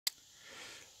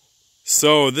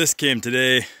So this came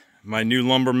today, my new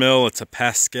lumber mill. It's a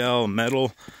Pascal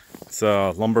Metal. It's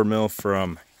a lumber mill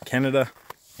from Canada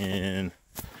in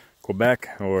Quebec,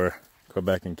 or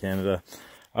Quebec in Canada.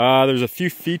 There's a few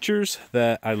features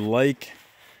that I like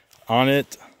on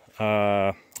it.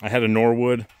 I had a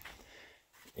Norwood,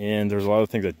 and there's a lot of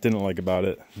things I didn't like about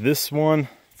it. This one,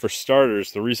 for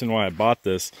starters, the reason why I bought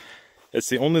this, it's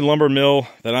the only lumber mill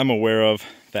that I'm aware of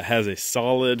that has a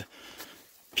solid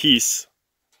piece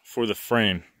for the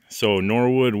frame. So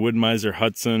Norwood, Wood-Mizer,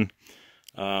 Hudson,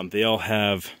 they all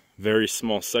have very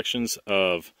small sections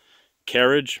of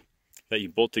carriage that you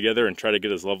bolt together and try to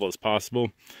get as level as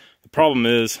possible. The problem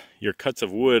is your cuts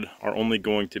of wood are only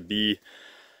going to be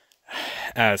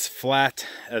as flat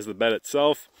as the bed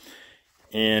itself,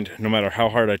 and no matter how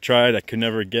hard I tried, I could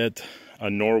never get a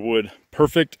Norwood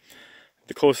perfect.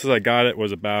 The closest I got it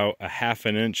was about a ½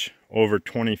 an inch over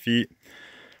 20 feet.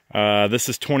 This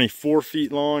is 24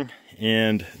 feet long,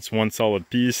 and it's one solid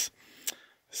piece.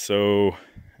 So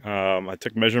I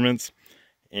took measurements,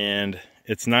 and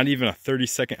it's not even a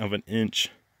 32nd of an inch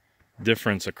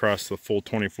difference across the full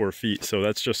 24 feet. So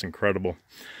that's just incredible.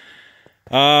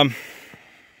 It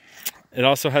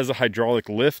also has a hydraulic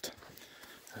lift.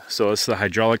 So this is the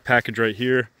hydraulic package right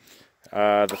here.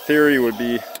 The theory would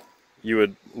be you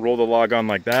would roll the log on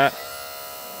like that,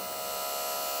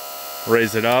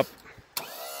 raise it up,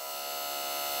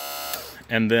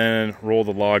 and then roll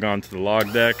the log onto the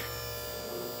log deck.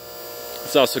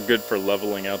 It's also good for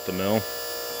leveling out the mill.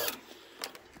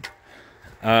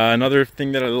 Another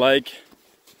thing that I like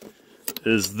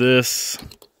is this,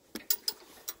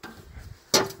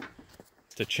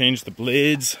 to change the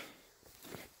blades.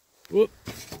 Whoop.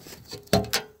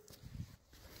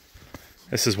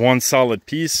 This is one solid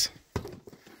piece.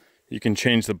 You can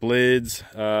change the blades.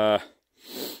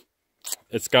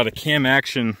 It's got a cam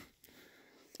action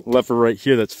lever right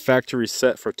here that's factory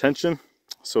set for tension,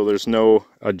 so there's no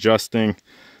adjusting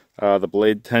the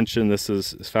blade tension. This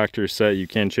is factory set. You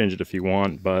can change it if you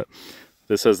want, but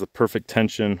this has the perfect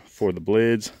tension for the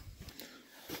blades.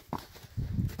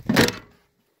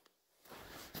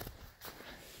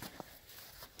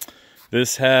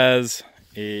 This has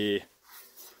a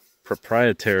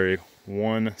proprietary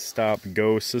one-stop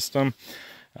go system.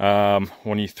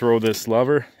 When you throw this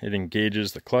lever, it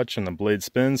engages the clutch and the blade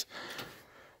spins.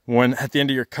 When at the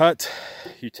end of your cut,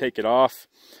 you take it off.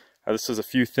 This is a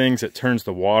few things. It turns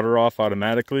the water off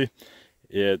automatically.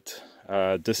 It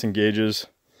disengages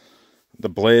the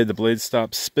blade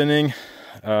stops spinning.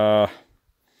 And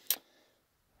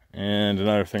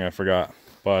another thing I forgot,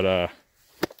 but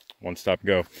one stop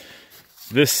go.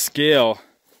 This scale,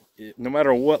 no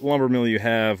matter what lumber mill you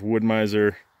have,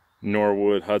 Wood-Mizer,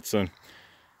 Norwood, Hudson,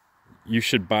 you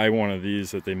should buy one of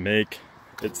these that they make.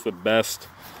 It's the best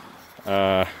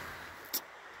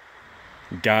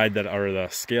guide that, or the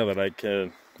scale that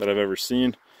I've ever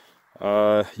seen.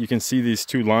 You can see these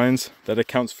two lines that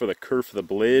accounts for the curve of the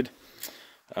blade.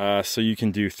 So you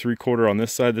can do 3/4 on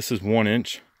this side. This is 1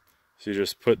 inch. So you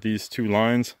just put these two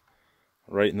lines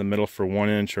right in the middle for 1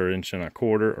 inch, or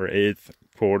 1.25 or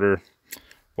 1/8,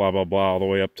 blah blah blah, all the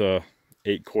way up to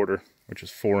 8/4, which is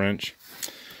 4 inch.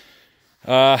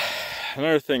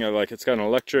 Another thing I like, it's got an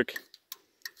electric.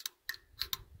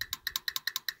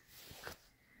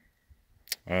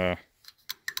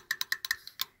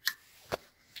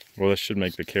 Well, this should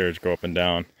make the carriage go up and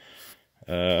down.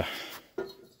 Not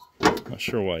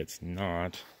sure why it's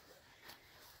not.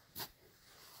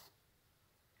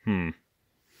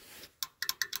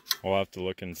 I'll have to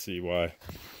look and see why.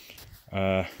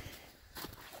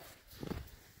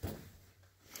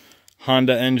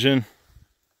 Honda engine.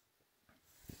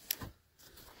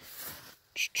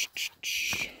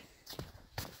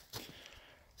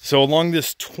 So along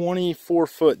this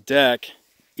 24-foot deck,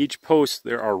 each post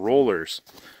there are rollers.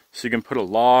 So you can put a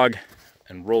log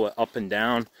and roll it up and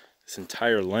down this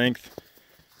entire length.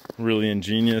 Really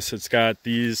ingenious. It's got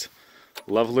these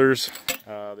levelers.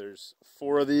 There's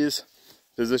 4 of these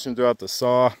positioned throughout the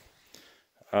saw.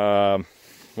 One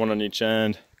on each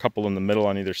end, a couple in the middle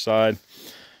on either side.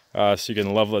 So you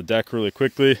can level a deck really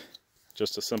quickly.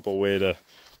 Just a simple way to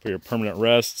put your permanent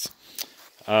rests.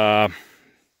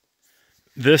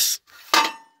 This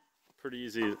pretty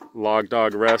easy log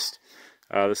dog rest.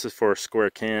 This is for a square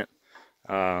cant,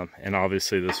 and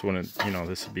obviously this wouldn't,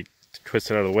 this would be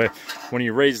twisted out of the way. When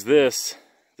you raise this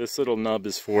little nub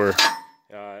is for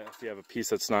if you have a piece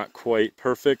that's not quite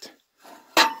perfect,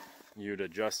 you'd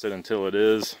adjust it until it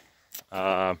is.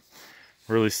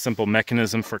 Really simple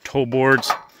mechanism for toe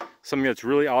boards. Something that's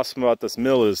really awesome about this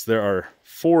mill is there are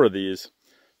 4 of these,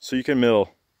 so you can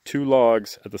mill 2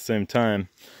 logs at the same time,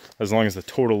 as long as the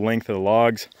total length of the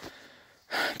logs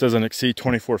doesn't exceed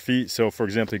 24 feet. So for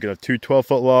example, you could have two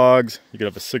 12-foot logs, you could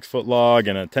have a 6-foot log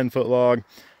and a 10-foot log,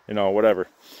 you know, whatever.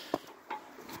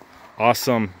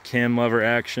 Awesome cam lever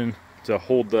action to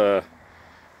hold the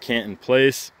cant in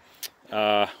place.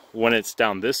 When it's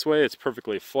down this way, it's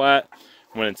perfectly flat.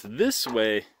 When it's this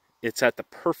way, it's at the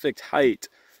perfect height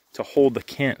to hold the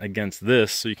cant against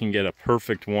this, so you can get a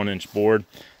perfect 1-inch board.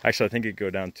 Actually, I think it could go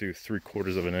down to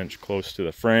 3/4 of an inch close to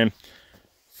the frame.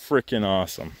 Freaking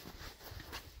awesome.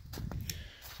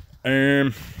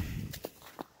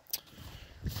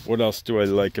 What else do I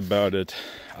like about it?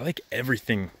 I like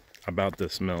everything about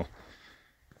this mill.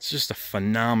 It's just a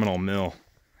phenomenal mill.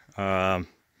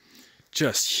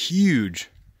 Just huge,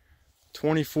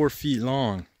 24 feet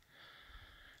long.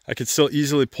 I could still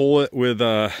easily pull it with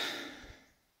a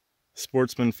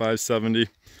Sportsman 570.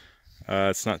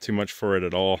 It's not too much for it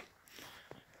at all.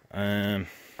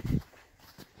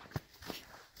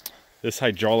 This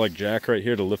hydraulic jack right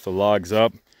here to lift the logs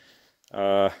up.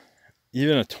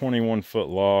 Even a 21-foot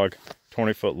log,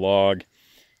 20-foot log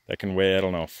that can weigh, I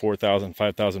don't know, 4,000,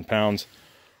 5,000 pounds.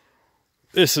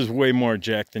 This is way more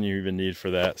jack than you even need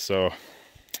for that. So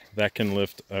that can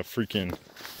lift a freaking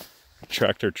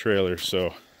tractor trailer.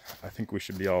 So I think we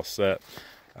should be all set.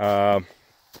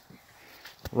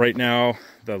 Right now,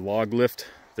 the log lift,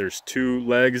 there's 2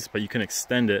 legs, but you can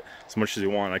extend it as much as you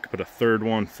want. I could put a 3rd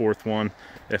one, 4th one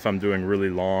if I'm doing really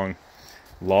long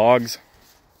logs.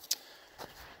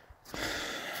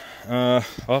 I'll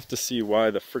have to see why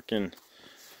the freaking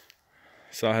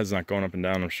saw head's not going up and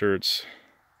down. I'm sure it's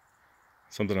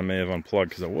something I may have unplugged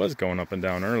because it was going up and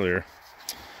down earlier.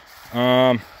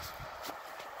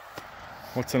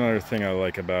 What's another thing I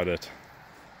like about it?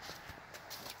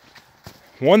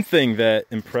 One thing that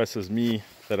impresses me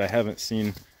that I haven't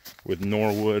seen with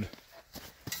Norwood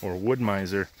or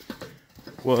Wood-Mizer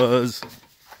was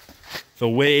the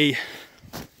way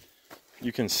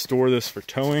you can store this for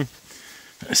towing.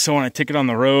 So when I take it on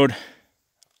the road,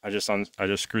 I just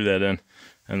screw that in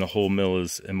and the whole mill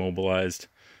is immobilized.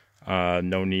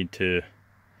 No need to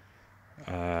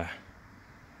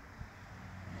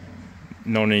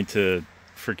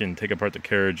freaking take apart the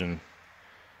carriage and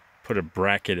put a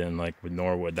bracket in like with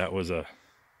Norwood. That was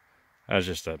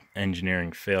just an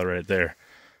engineering fail right there.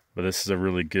 But this is a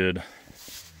really good,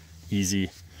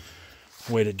 easy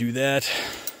way to do that.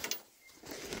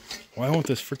 Why won't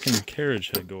this freaking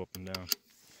carriage head go up and down?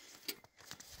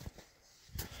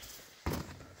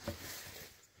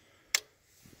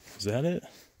 Is that it?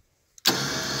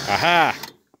 Aha!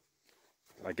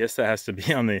 I guess that has to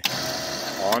be on the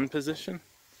on position.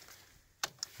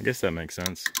 I guess that makes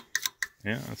sense.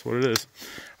 Yeah, that's what it is.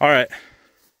 All right.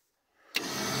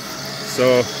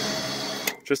 So,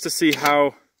 just to see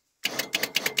how,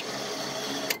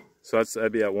 so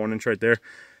that'd be at 1 inch right there.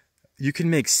 You can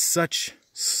make such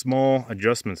small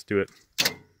adjustments to it.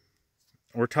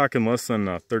 We're talking less than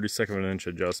a 32nd of an inch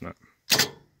adjustment.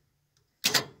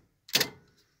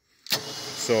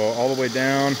 So all the way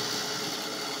down,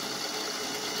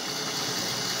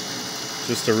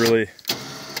 just a really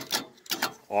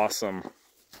awesome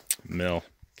mill.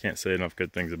 Can't say enough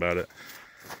good things about it.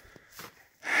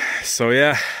 So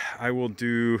yeah, I will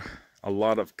do a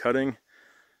lot of cutting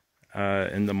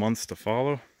in the months to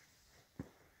follow.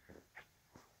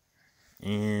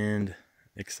 And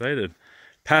excited.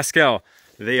 Pascal,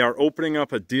 they are opening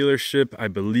up a dealership, I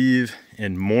believe,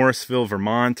 in Morrisville,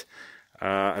 Vermont.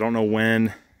 I don't know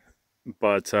when,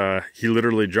 but he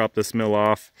literally dropped this mill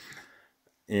off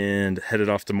and headed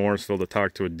off to Morrisville to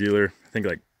talk to a dealer. I think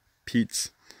like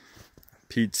Pete's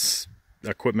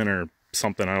Equipment or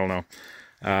something, I don't know.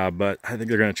 But I think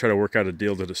they're going to try to work out a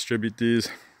deal to distribute these.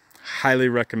 Highly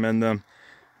recommend them.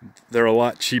 They're a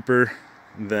lot cheaper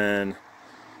than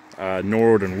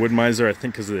Norwood and Wood-Mizer, I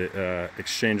think, because the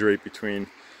exchange rate between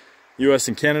US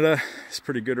and Canada is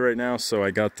pretty good right now. So I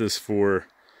got this for,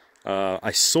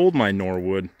 I sold my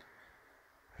Norwood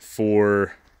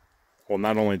for, well,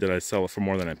 not only did I sell it for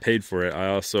more than I paid for it, I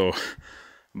also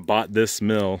bought this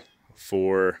mill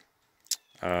for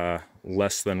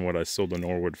less than what I sold the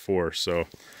Norwood for. So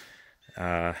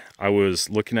I was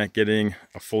looking at getting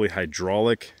a fully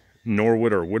hydraulic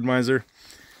Norwood or Wood-Mizer.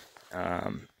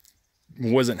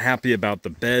 Wasn't happy about the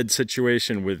bed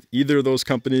situation with either of those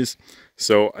companies,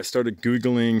 so I started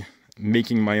Googling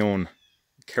making my own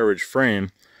carriage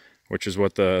frame, which is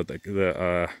what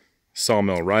the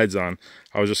sawmill rides on.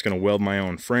 I was just going to weld my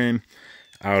own frame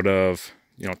out of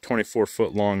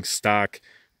 24-foot long stock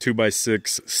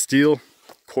 2x6 steel,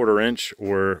 1/4 inch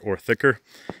or thicker.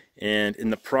 And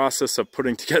in the process of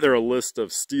putting together a list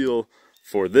of steel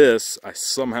for this, I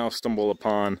somehow stumbled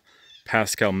upon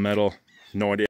Pascal Metal. No idea